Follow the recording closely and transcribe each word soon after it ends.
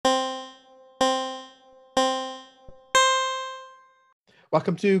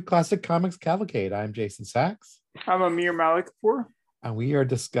Welcome to Classic Comics Cavalcade. I'm Jason Sachs, I'm Amir Malikpour. and we are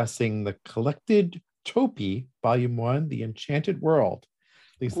discussing the Collected Topi, Volume 1, The Enchanted World,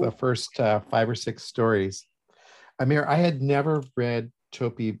 at least the first 5 or 6 stories. Amir, I had never read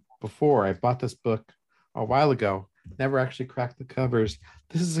Topi before. I bought this book a while ago, never actually cracked the covers.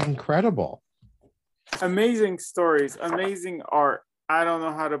 This is incredible. Amazing stories, amazing art. I don't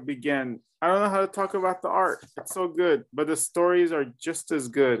know how to begin. I don't know how to talk about the art. It's so good, but the stories are just as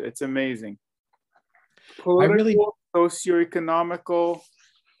good. It's amazing. Political, socioeconomical,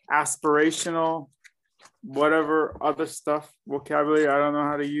 aspirational, whatever other stuff, vocabulary I don't know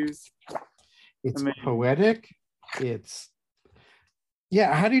how to use. It's amazing. Poetic. How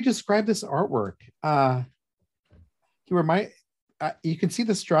do you describe this artwork? You can see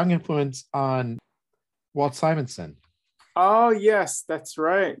the strong influence on Walt Simonson. Oh, yes, that's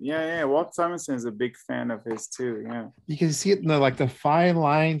right. Yeah. Walt Simonson is a big fan of his too. Yeah. You can see it in the fine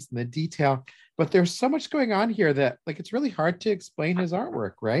lines and the detail, but there's so much going on here that it's really hard to explain his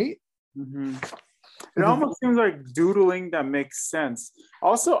artwork, right? Mm-hmm. It almost seems like doodling that makes sense.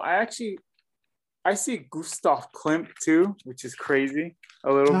 Also, I see Gustav Klimt too, which is crazy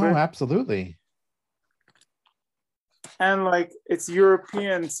a little bit. Oh, absolutely. And it's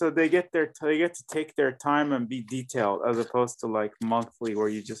European, so they get to take their time and be detailed, as opposed to monthly, where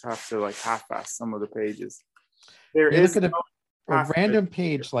you just have to half-ass some of the pages. Look at a random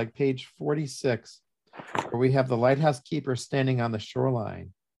page like page 46, where we have the lighthouse keeper standing on the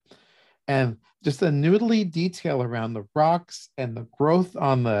shoreline, and just the noodly detail around the rocks and the growth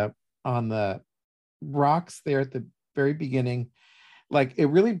on the rocks there at the very beginning. It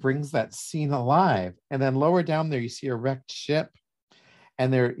really brings that scene alive. And then lower down there, you see a wrecked ship.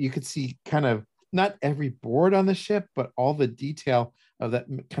 And there you could see kind of not every board on the ship, but all the detail of that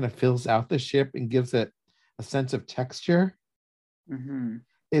kind of fills out the ship and gives it a sense of texture. Mm-hmm.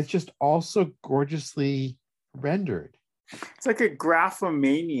 It's just also gorgeously rendered. It's like a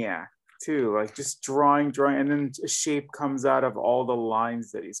graphomaniac too, just drawing, and then a shape comes out of all the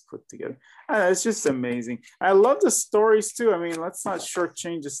lines that he's put together. It's just amazing. I love the stories too. I mean, let's not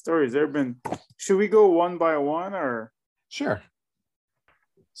shortchange the stories. Should we go one by one or? Sure.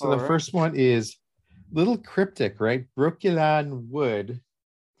 So all the first one is little cryptic, right? Brooklyn Wood,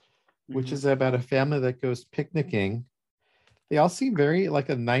 which is about a family that goes picnicking. They all seem very like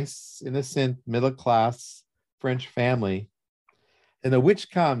a nice, innocent, middle-class French family. And the witch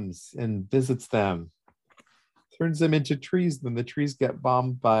comes and visits them, turns them into trees. Then the trees get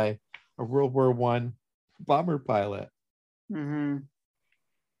bombed by a World War I bomber pilot. Mm-hmm.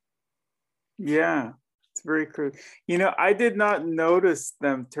 Yeah, it's very cool. I did not notice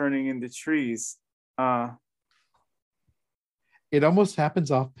them turning into trees. It almost happens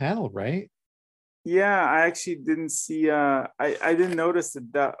off panel, right? Yeah, I actually didn't see. I didn't notice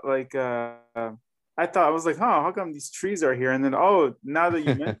that. I thought, I was like, how come these trees are here? And then, now that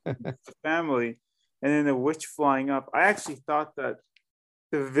you mentioned the family, and then the witch flying up, I actually thought that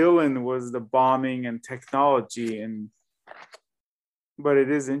the villain was the bombing and technology, but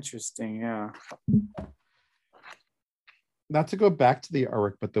it is interesting, yeah. Not to go back to the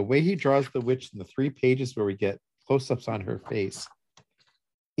artwork, but the way he draws the witch in the 3 pages where we get close-ups on her face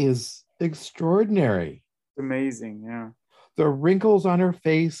is extraordinary. Amazing, yeah. The wrinkles on her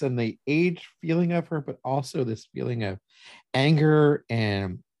face and the age feeling of her, but also this feeling of anger,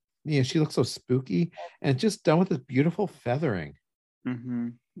 and she looks so spooky, and just done with this beautiful feathering. Mm-hmm.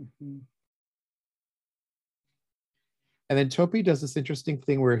 Mm-hmm. And then Topi does this interesting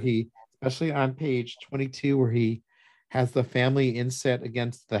thing where he, especially on page 22, where he has the family inset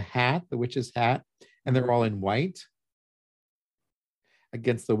against the hat, the witch's hat, and they're all in white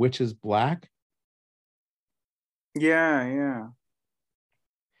against the witch's black. Yeah.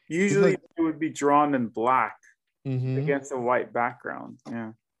 Usually it would be drawn in black against a white background.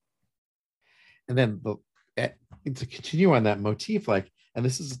 Yeah. And then to continue on that motif, and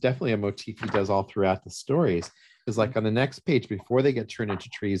this is definitely a motif he does all throughout the stories, is on the next page, before they get turned into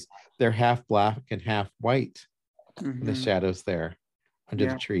trees, they're half black and half white in the shadows there under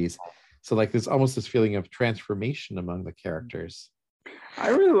the trees. So there's almost this feeling of transformation among the characters. I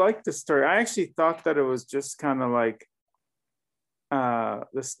really like the story. I actually thought that it was just kind of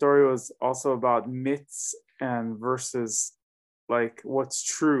the story was also about myths and versus what's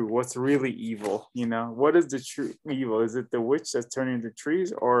true, what's really evil. What is the true evil? Is it the witch that's turning into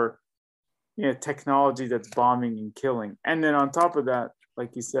trees, or technology that's bombing and killing? And then on top of that,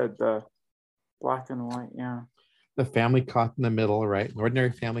 like you said, the black and white. Yeah, the family caught in the middle, right? An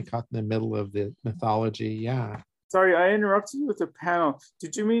ordinary family caught in the middle of the mythology. Yeah. Sorry, I interrupted you with the panel.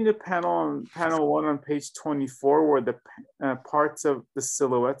 Did you mean the panel on panel 1 on page 24 where the parts of the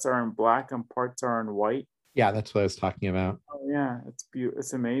silhouettes are in black and parts are in white? Yeah, that's what I was talking about. Oh yeah, it's beautiful.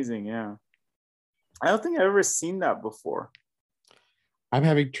 It's amazing. Yeah, I don't think I've ever seen that before. I'm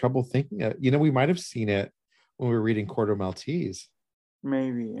having trouble thinking it. We might have seen it when we were reading Corto Maltese.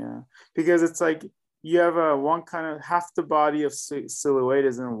 Maybe, yeah, because it's like you have a one kind of half the body of silhouette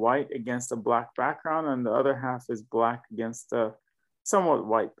is in white against a black background, and the other half is black against a somewhat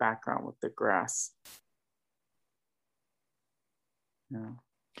white background with the grass. Yeah,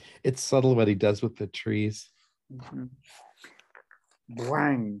 it's subtle what he does with the trees. Mm-hmm.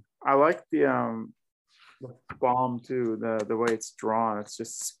 Blang. I like the bomb too. The way it's drawn, it's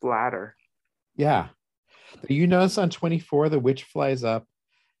just splatter. Yeah. You notice on 24, the witch flies up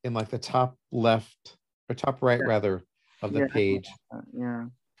in like the top left or top right, rather, of the page. Yeah.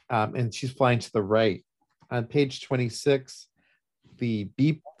 And she's flying to the right. On page 26, the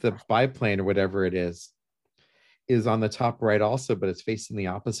biplane or whatever it is on the top right also, but it's facing the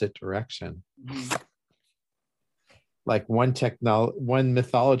opposite direction. Mm-hmm. Like one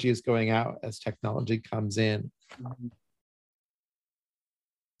mythology is going out as technology comes in. Mm-hmm.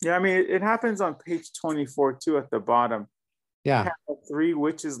 Yeah, I mean, it happens on page 24 too at the bottom. Yeah. Panel 3,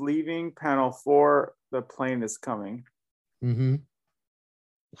 witch is leaving. Panel 4, the plane is coming. Mm-hmm.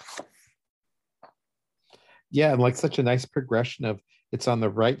 Yeah, and like such a nice progression of it's on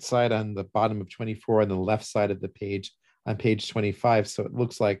the right side on the bottom of 24 and the left side of the page on page 25. So it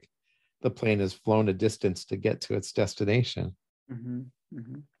looks like the plane has flown a distance to get to its destination. Mm-hmm.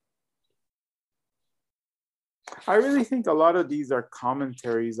 Mm-hmm. I really think a lot of these are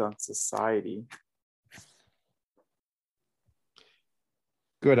commentaries on society.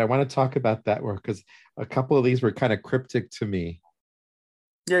 Good. I want to talk about that work because a couple of these were kind of cryptic to me.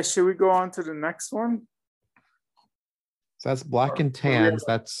 Yeah, should we go on to the next one? So that's Black and Tans.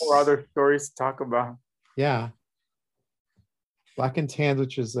 That's 4 other stories to talk about. Yeah. Black and Tans,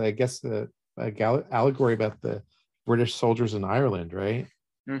 which is, I guess, the allegory about the British soldiers in Ireland, right?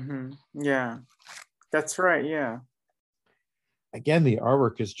 Mm-hmm. Yeah, that's right. Yeah. Again, the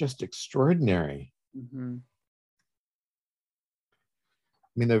artwork is just extraordinary. Mm-hmm.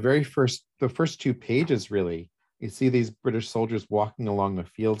 I mean, the first 2 pages, really, you see these British soldiers walking along the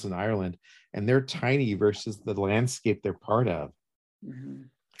fields in Ireland, and they're tiny versus the landscape they're part of. Mm-hmm.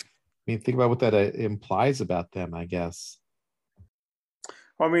 I mean, think about what that implies about them, I guess.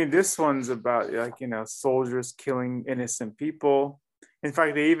 Well, I mean, this one's about, like, soldiers killing innocent people. In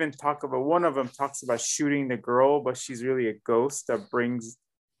fact, they even talk about, one of them talks about shooting the girl, but she's really a ghost that brings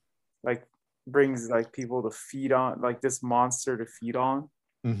people to feed on, like this monster to feed on.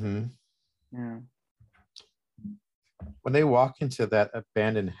 Mm-hmm. Yeah. When they walk into that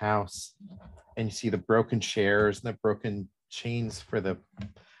abandoned house and you see the broken chairs and the broken chains for the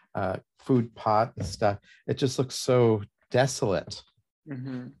food pot and stuff, it just looks so desolate.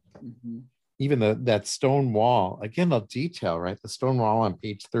 Mm-hmm. Mm-hmm. Even that stone wall, again, the detail, right? The stone wall on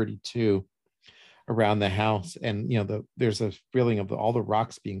page 32 around the house, and there's a feeling of all the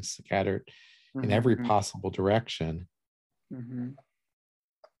rocks being scattered Mm-hmm. in every possible direction. Mm-hmm.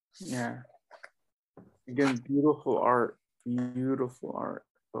 Yeah. Again, beautiful art.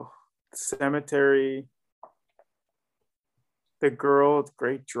 Oh, cemetery. The girl,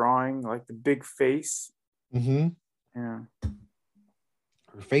 great drawing, like the big face. Mm-hmm. Yeah.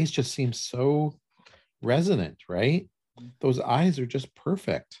 Her face just seems so resonant, right? Those eyes are just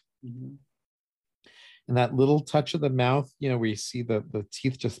perfect. Mm-hmm. And that little touch of the mouth, where you see the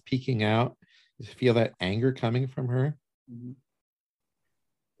teeth just peeking out, you feel that anger coming from her. Mm-hmm.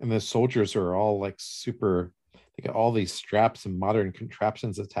 And the soldiers are all like they got all these straps and modern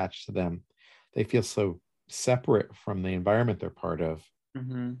contraptions attached to them. They feel so separate from the environment they're part of.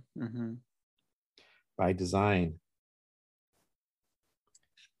 Mm-hmm. Mm-hmm. By design.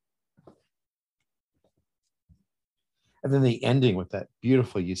 And then the ending with that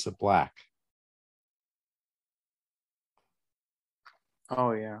beautiful use of black.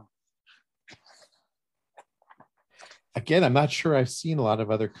 Oh, yeah. Again, I'm not sure I've seen a lot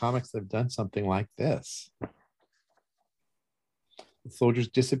of other comics that have done something like this. The soldiers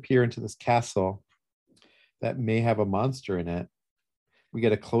disappear into this castle that may have a monster in it. We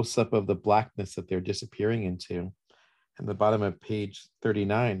get a close-up of the blackness that they're disappearing into. And the bottom of page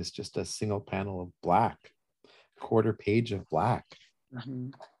 39 is just a single panel of black, quarter page of black. Mm-hmm.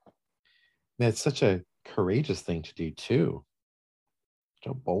 And it's such a courageous thing to do too.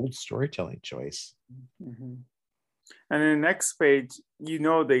 Such a bold storytelling choice. Mm-hmm. And then the next page, they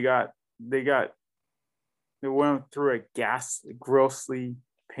went through a grossly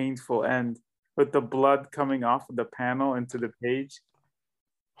painful end. with the blood coming off of the panel into the page.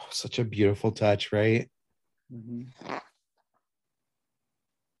 Oh, such a beautiful touch, right? Mm-hmm.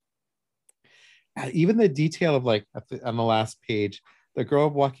 Even the detail of like on the last page, the girl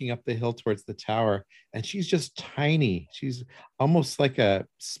walking up the hill towards the tower, and she's just tiny. She's almost like a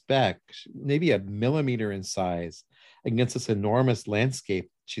speck, maybe a millimeter in size, against this enormous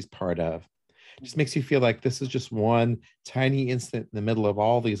landscape she's part of. It just makes you feel like this is just one tiny instant in the middle of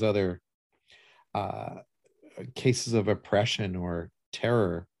all these other uh, cases of oppression or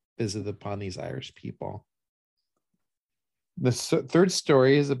terror visited upon these Irish people. The third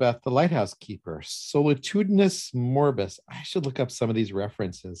story is about the lighthouse keeper, Solitudinus Morbus. I should look up some of these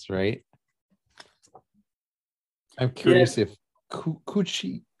references, right? I'm curious if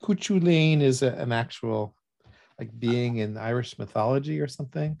Cuchulainn is an actual like being in Irish mythology or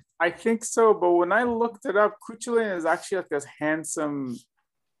something. I think so, but when I looked it up, Cuchulainn is actually like this handsome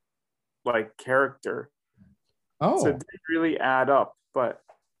like character. So it didn't really add up, but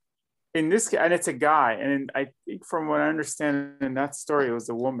in this case, and it's a guy, and I think from what I understand in that story, it was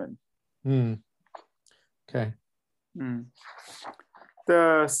a woman. Okay.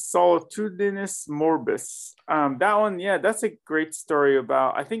 The Solitudinus Morbus. That one, yeah, that's a great story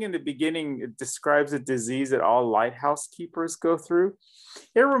about, I think in the beginning, it describes a disease that all lighthouse keepers go through.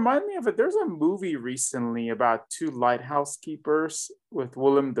 It reminded me of it. There's a movie recently about two lighthouse keepers with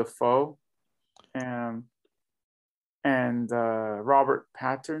Willem Dafoe and Robert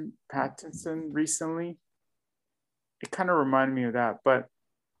Pattinson recently. It kind of reminded me of that, but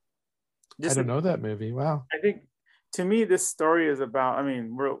I don't know that movie. Wow. I think to me, this story is about, I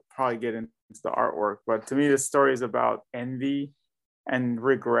mean, we'll probably get into the artwork, but to me, this story is about envy and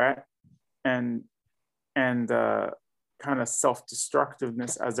regret and kind of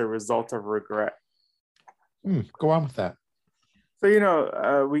self-destructiveness as a result of regret. Go on with that. So, you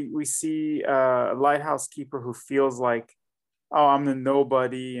know, we see a lighthouse keeper who feels like, oh, I'm the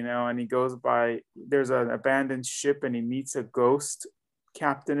nobody, you know, and he goes by, there's an abandoned ship and he meets a ghost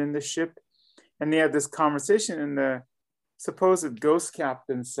captain in the ship. And they have this conversation, and the supposed ghost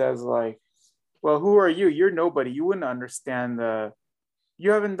captain says, like, well, who are you? You're nobody. You wouldn't understand you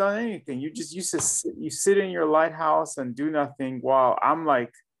haven't done anything. You just used to you sit in your lighthouse and do nothing, while I'm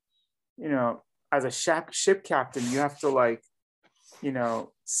like, you know, as a ship captain, you have to, like, you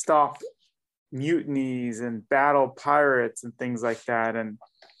know, stop mutinies and battle pirates and things like that.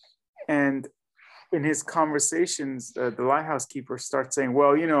 And in his conversations, the lighthouse keeper starts saying,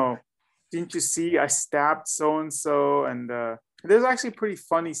 well, you know, didn't you see I stabbed so-and-so? And there's actually pretty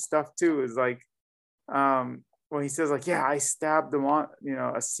funny stuff too. Is like when he says, like, yeah, I stabbed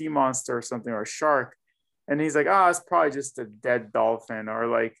a sea monster or something, or a shark. And he's like, oh, it's probably just a dead dolphin. Or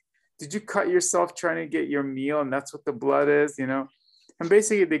like, did you cut yourself trying to get your meal and that's what the blood is, you know? And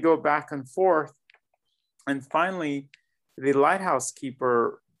basically they go back and forth. And finally, the lighthouse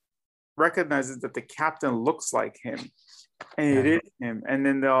keeper recognizes that the captain looks like him. And it is him. And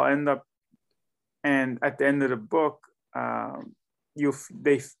then they'll end up, and at the end of the book,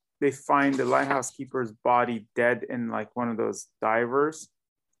 they find the lighthouse keeper's body dead in like one of those divers,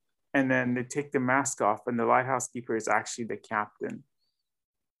 and then they take the mask off, and the lighthouse keeper is actually the captain.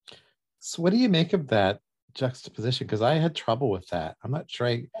 So, what do you make of that juxtaposition? Because I had trouble with that. I'm not sure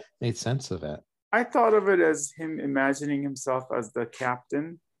I made sense of it. I thought of it as him imagining himself as the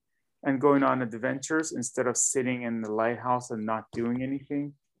captain and going on adventures instead of sitting in the lighthouse and not doing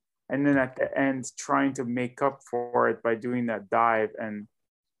anything. And then at the end, trying to make up for it by doing that dive and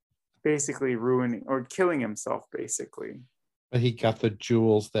basically ruining or killing himself, basically. But he got the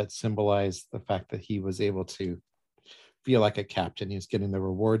jewels that symbolize the fact that he was able to feel like a captain. He was getting the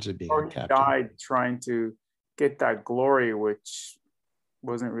rewards of being a captain. He died trying to get that glory, which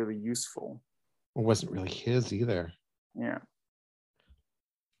wasn't really useful. It wasn't really his either. Yeah.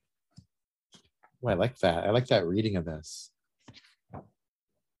 Well, I like that. I like that reading of this.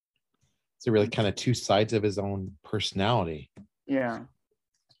 It's really kind of two sides of his own personality. Yeah.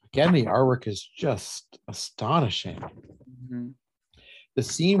 Again, the artwork is just astonishing. Mm-hmm. The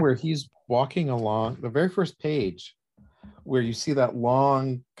scene where he's walking along, the very first page, where you see that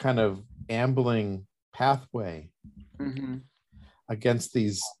long kind of ambling pathway against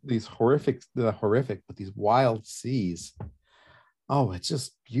these horrific, but these wild seas. Oh, it's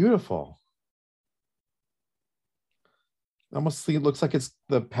just beautiful. Almost it looks like it's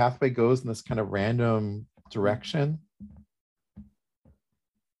the pathway goes in this kind of random direction.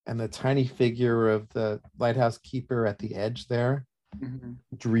 And the tiny figure of the lighthouse keeper at the edge there,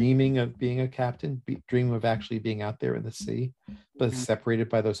 dreaming of being a captain, dreaming of actually being out there in the sea, but separated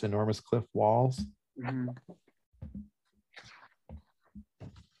by those enormous cliff walls.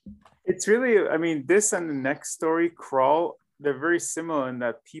 it's really, I mean, this and the next story, Crawl, they're very similar in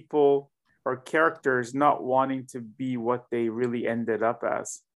that people or characters not wanting to be what they really ended up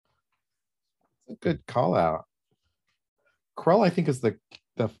as. A good call out. Krull, I think, is the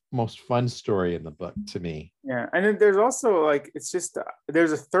most fun story in the book to me. Yeah, and then there's also like it's just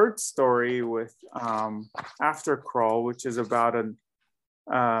there's a third story with after Crawl, which is about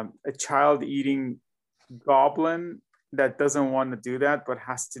a child eating goblin that doesn't want to do that but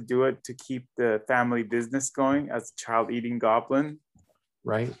has to do it to keep the family business going as a child eating goblin.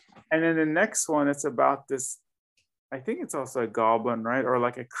 Right. And then the next one, it's about this, I think it's also a goblin, right? Or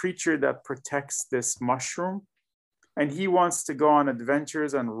like a creature that protects this mushroom. And he wants to go on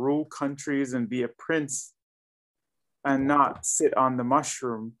adventures and rule countries and be a prince and not sit on the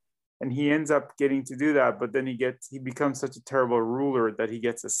mushroom. And he ends up getting to do that, but then he becomes such a terrible ruler that he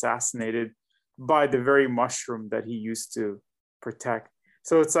gets assassinated by the very mushroom that he used to protect.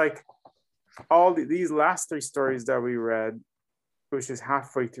 So it's like all these last three stories that we read, which is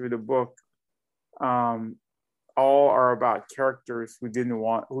halfway through the book, all are about characters who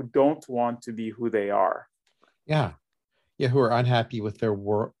don't want to be who they are. Yeah. Yeah, who are unhappy with their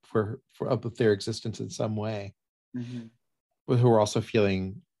work with their existence in some way, but who are also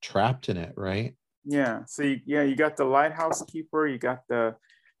feeling trapped in it, right? Yeah. So you got the lighthouse keeper, you got the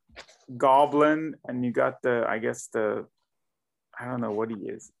goblin, and you got I don't know what he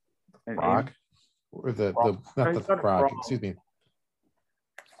is. Frog, or the not the frog. Excuse me.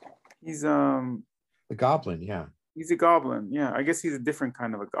 He's the goblin. Yeah. He's a goblin. Yeah, I guess he's a different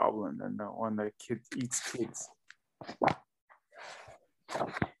kind of a goblin than the one that eats kids.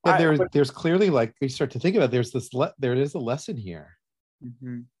 Yeah, there's clearly, like, we start to think about it, there is a lesson here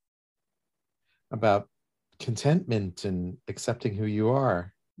about contentment and accepting who you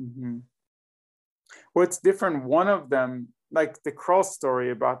are. What's different, one of them, like the Krull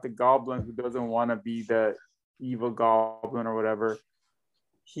story about the goblin who doesn't want to be the evil goblin or whatever,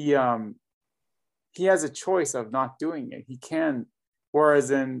 he has a choice of not doing it. He can,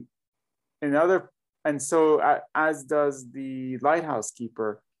 whereas in other, and so as does the lighthouse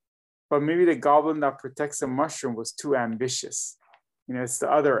keeper, but maybe the goblin that protects the mushroom was too ambitious. It's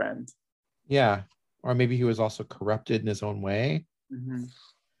the other end. Yeah, or maybe he was also corrupted in his own way.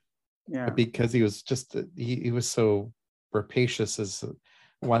 Yeah, but because he was just he was so rapacious as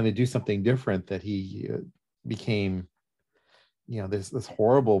wanting to do something different that he became, this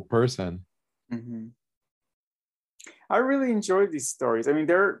horrible person. I really enjoyed these stories. I mean,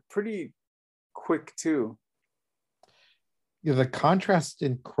 they're pretty quick too. The contrast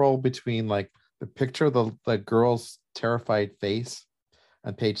in Krull between, like, the picture of the girl's terrified face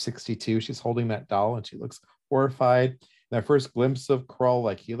on page 62, she's holding that doll and she looks horrified. That first glimpse of Krull,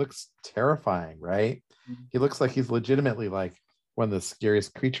 like, he looks terrifying, right? He looks like he's legitimately like one of the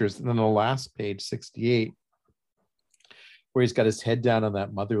scariest creatures. And then the last page 68, where he's got his head down on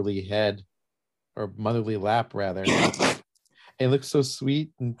that motherly head, or motherly lap rather, and he looks so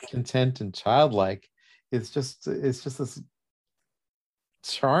sweet and content and childlike. It's just this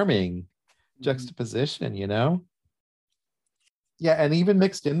charming juxtaposition, Yeah, and even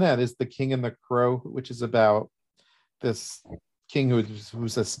mixed in that is The King and the Crow, which is about this king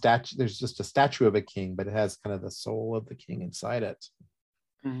who's a statue. There's just a statue of a king, but it has kind of the soul of the king inside it.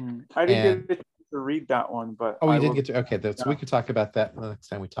 I didn't get to read that one, but you didn't get to. Okay, so we could talk about that the next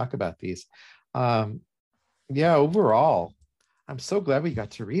time we talk about these. Yeah, overall, I'm so glad we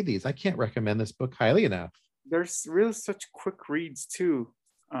got to read these. I can't recommend this book highly enough. There's really such quick reads too,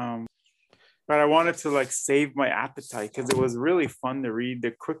 but I wanted to, like, save my appetite because it was really fun to read.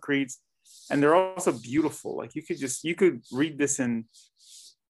 The quick reads, and they're also beautiful. Like, you could read this in,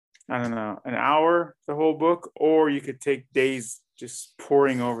 I don't know, an hour, the whole book, or you could take days just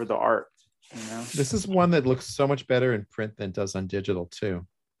poring over the art. This is one that looks so much better in print than it does on digital too.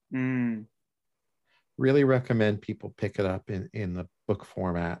 Really recommend people pick it up in the book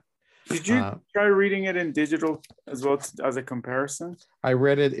format. Did you try reading it in digital as well as a comparison? I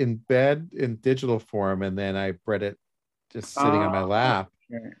read it in bed in digital form, and then I read it just sitting on my lap.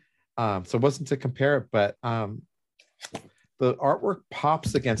 Okay. So it wasn't to compare it, but the artwork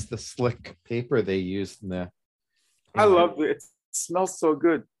pops against the slick paper they used in the. I love it. It smells so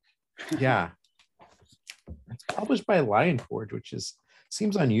good. Yeah. It's published by Lionforge, which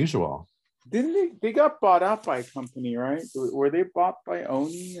seems unusual. Didn't they got bought out by a company, right? Were they bought by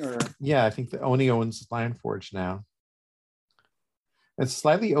Oni, or? Yeah, I think that Oni owns Lionforge now. It's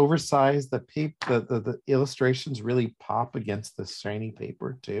slightly oversized. The illustrations really pop against the shiny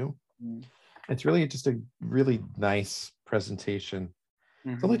paper too. It's really just a really nice presentation.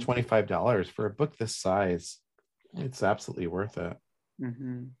 It's only $25 for a book this size. It's absolutely worth it.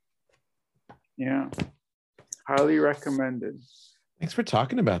 Yeah. Highly recommended. Thanks for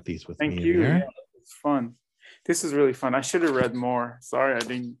talking about these with Thank me. you. Amir. Yeah, it's fun. This is really fun. I should have read more. Sorry, I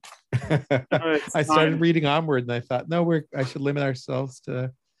didn't. I started reading onward and I thought, no, I should limit ourselves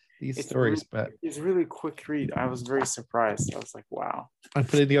to these stories. But it's really quick read. I was very surprised. I was like, wow. I'm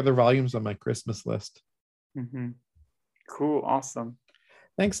putting the other volumes on my Christmas list. Mm-hmm. Cool. Awesome.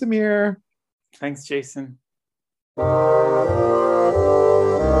 Thanks, Amir. Thanks, Jason.